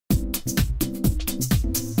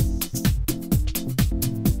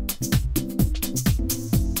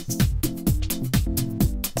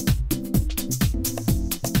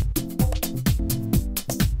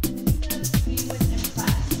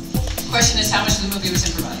how much of the movie was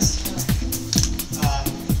improvised?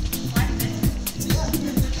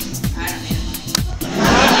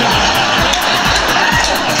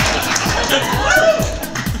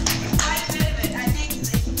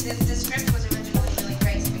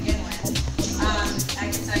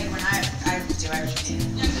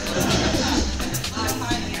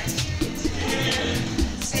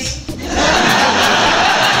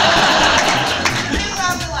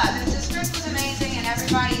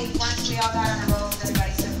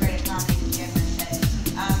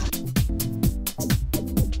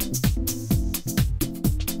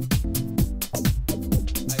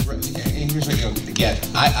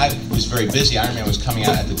 I was very busy. Iron Man was coming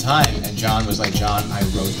out at the time, and John was like, John, I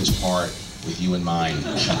wrote this part with you in mind.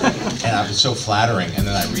 And I was so flattering, and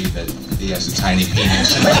then I read that he has a tiny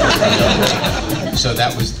penis. So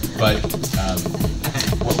that was, but,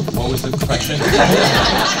 what was the question?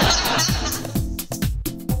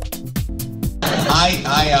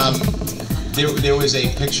 There was a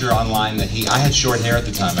picture online that I had short hair at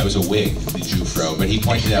the time. I was a wig, the Jufro, but he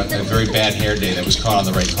pointed out a very bad hair day that was caught on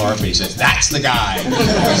the red carpet. He says, that's the guy.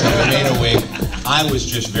 So I made a wig. I was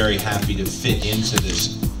just very happy to fit into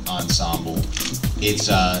this ensemble.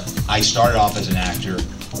 I started off as an actor.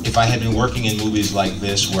 If I had been working in movies like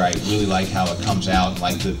this, where I really like how it comes out,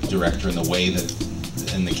 like the director and the way that,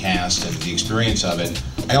 and the cast and the experience of it,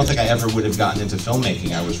 I don't think I ever would have gotten into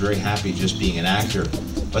filmmaking. I was very happy just being an actor.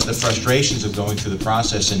 But the frustrations of going through the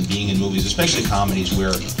process and being in movies, especially comedies,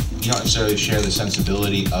 where you don't necessarily share the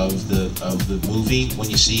sensibility of the movie when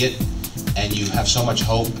you see it, and you have so much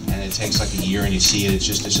hope, and it takes like a year and you see it, it's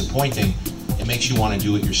just disappointing. It makes you want to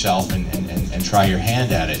do it yourself and try your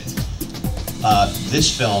hand at it.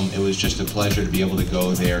 This film, it was just a pleasure to be able to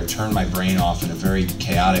go there, turn my brain off in a very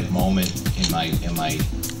chaotic moment in my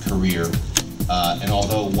career. And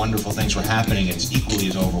although wonderful things were happening, it's equally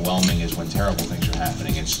as overwhelming as when terrible things are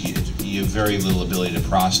happening. You have very little ability to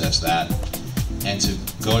process that. And to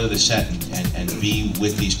go to the set and be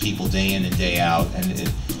with these people day in and day out,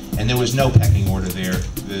 and there was no pecking order there.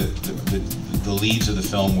 The leads of the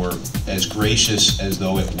film were as gracious as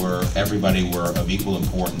though everybody were of equal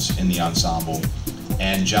importance in the ensemble.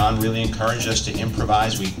 And John really encouraged us to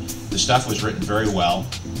improvise. The stuff was written very well.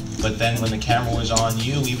 But then when the camera was on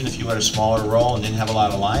you, even if you had a smaller role and didn't have a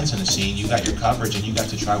lot of lines in a scene, you got your coverage and you got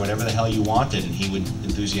to try whatever the hell you wanted, and he would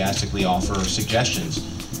enthusiastically offer suggestions.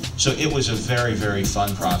 So it was a very, very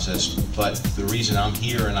fun process. But the reason I'm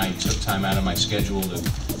here, and I took time out of my schedule to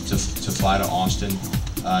fly to Austin,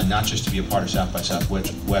 not just to be a part of South by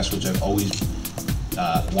Southwest, which I've always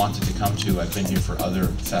wanted to come to. I've been here for other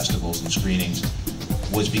festivals and screenings,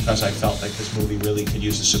 was because I felt like this movie really could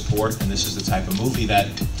use the support, and this is the type of movie that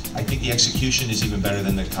I think the execution is even better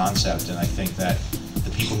than the concept, and I think that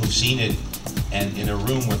the people who've seen it, and in a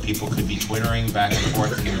room where people could be twittering back and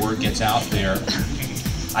forth and the word gets out there,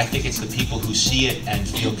 I think it's the people who see it and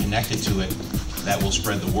feel connected to it that will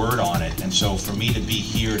spread the word on it. And so for me to be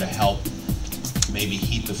here to help maybe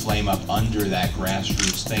heat the flame up under that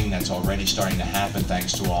grassroots thing that's already starting to happen,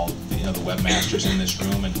 thanks to all the webmasters in this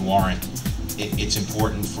room and who aren't, it's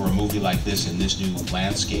important for a movie like this in this new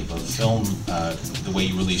landscape of film, the way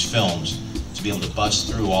you release films, to be able to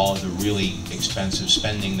bust through all of the really expensive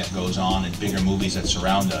spending that goes on in bigger movies that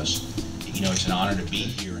surround us. It's an honor to be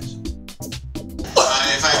here.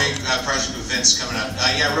 If I make a project with Vince coming up,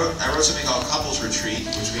 yeah, I wrote something called Couples Retreat,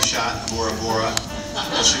 which we shot in Bora Bora.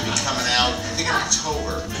 That should be coming out, I think, in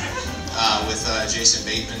October, with Jason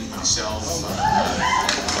Bateman, myself,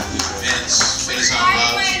 Vince, Faison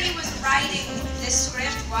Love. Randy was writing this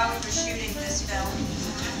script while we were shooting this film.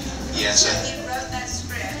 Yes. So he wrote that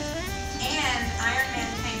script, and Iron Man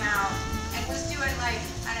came out and was doing like,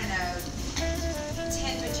 I don't know,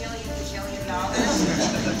 $10 bajillion as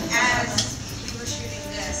we were shooting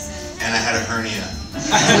this. And I had a hernia.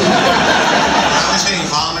 I was getting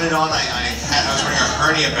vomited on. I was wearing a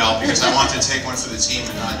hernia belt because I wanted to take one for the team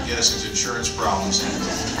and not get us into insurance problems.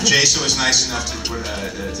 And Jason was nice enough to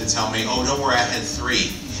tell me, oh, don't worry, I had 3.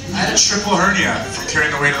 I had a triple hernia from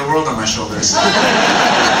carrying the weight of the world on my shoulders.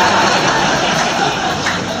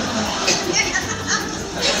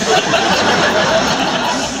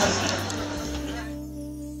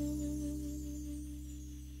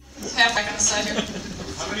 Back on the side here.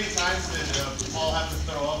 How many times did Paul have to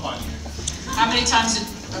throw up on you? How many times did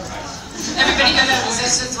everybody hear that? Was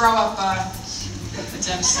this a throw up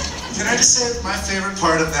attempts? Can I just say my favorite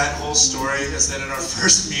part of that whole story is that at our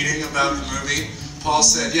first meeting about the movie, Paul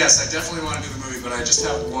said, yes, I definitely want to do the movie, but I just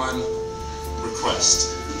have one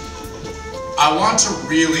request. I want to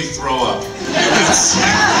really throw up.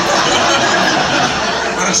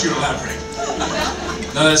 Why don't you elaborate?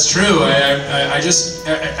 No, that's true. I just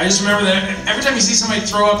remember that every time you see somebody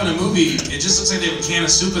throw up in a movie, it just looks like they have a can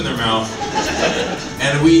of soup in their mouth.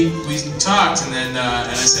 And we talked, and then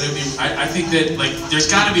and I said it'd be. I think that like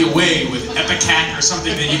there's got to be a way with Epicat or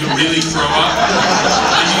something that you can really throw up.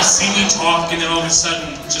 Like you can see me talk, and then all of a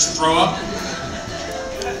sudden just throw up.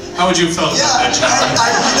 How would you have felt about that, John?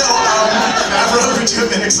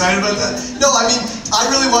 I've been excited about that. No, I mean, I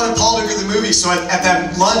really wanted Paul to do the movie, so at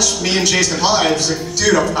that lunch, me and Jason and Paul, I was like,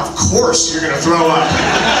 dude, of course you're gonna throw up.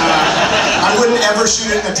 I wouldn't ever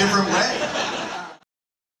shoot it a different way.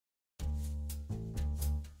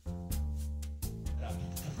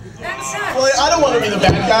 Well, I don't want to be the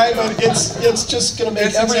bad guy, but it's just gonna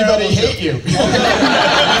make everybody hate you.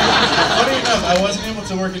 Funny enough, I wasn't able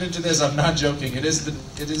to work it into this. I'm not joking. It is the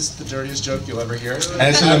dirtiest joke you'll ever hear. And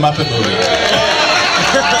it's in the Muppet movie.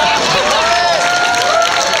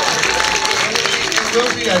 It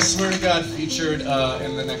will be, I swear to God, featured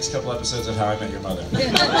in the next couple episodes of How I Met Your Mother.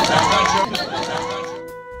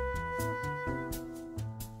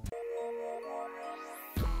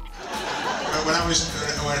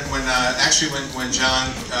 When John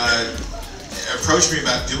approached me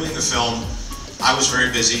about doing the film, I was very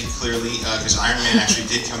busy, clearly, because Iron Man actually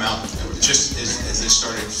did come out just as they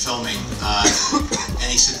started filming. And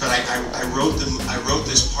he said, "But I wrote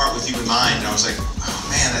this part with you in mind." And I was like, "Oh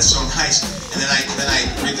man, that's so nice." And then I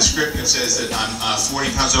read the script and it says that I'm 40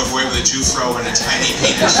 pounds overweight with a Jufro and a tiny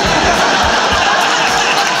penis.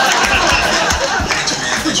 Thanks,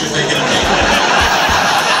 man. Thanks for thinking of me.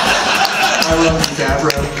 I love you,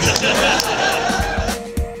 Favreau.